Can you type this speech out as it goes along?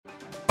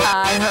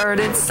I heard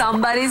it's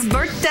somebody's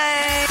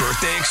birthday.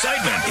 Birthday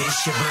excitement.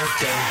 It's your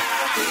birthday.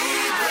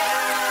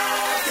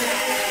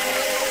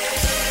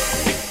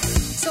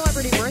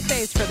 Celebrity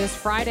birthdays for this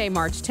Friday,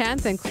 March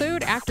 10th,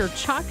 include actor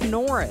Chuck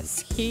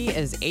Norris. He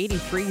is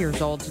 83 years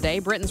old today.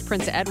 Britain's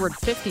Prince Edward,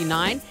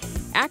 59.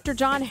 Actor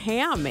Jon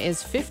Hamm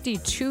is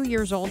 52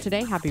 years old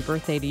today. Happy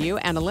birthday to you.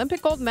 And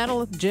Olympic gold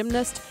medal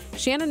gymnast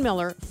Shannon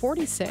Miller,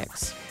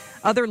 46.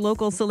 Other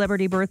local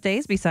celebrity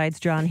birthdays besides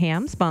Jon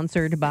Hamm,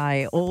 sponsored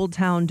by Old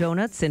Town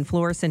Donuts in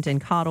Florissant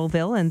and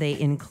Cottleville, and they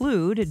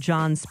include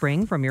John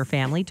Spring from your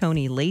family,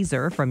 Tony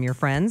Laser from your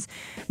friends,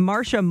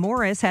 Marsha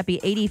Morris, happy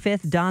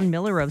 85th, Don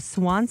Miller of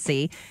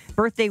Swansea.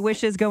 Birthday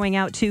wishes going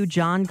out to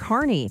John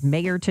Carney,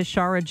 Mayor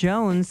Tashara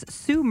Jones,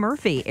 Sue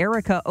Murphy,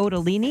 Erica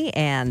Odolini,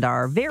 and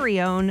our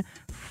very own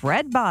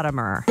Fred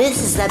Bottomer.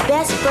 This is the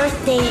best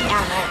birthday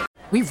ever.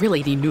 We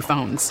really need new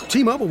phones.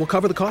 T-Mobile will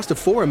cover the cost of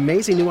 4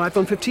 amazing new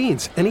iPhone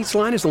 15s, and each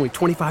line is only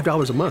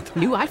 $25 a month.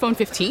 New iPhone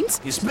 15s?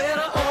 It's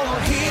better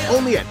over here.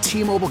 Only at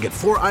T-Mobile, get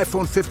 4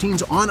 iPhone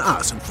 15s on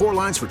us and 4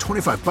 lines for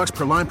 $25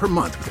 per line per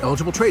month with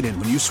eligible trade-in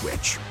when you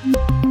switch.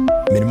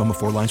 Minimum of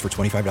 4 lines for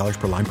 $25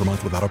 per line per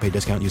month with autopay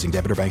discount using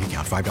debit or bank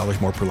account.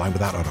 $5 more per line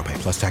without autopay,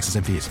 plus taxes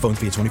and fees. Phone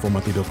fee at 24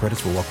 monthly bill credits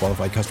for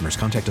well-qualified customers.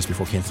 Contact us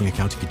before canceling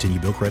account to continue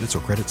bill credits or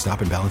credit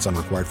stop and balance on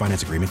required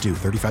finance agreement due.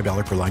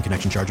 $35 per line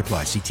connection charge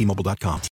applies. See T-Mobile.com.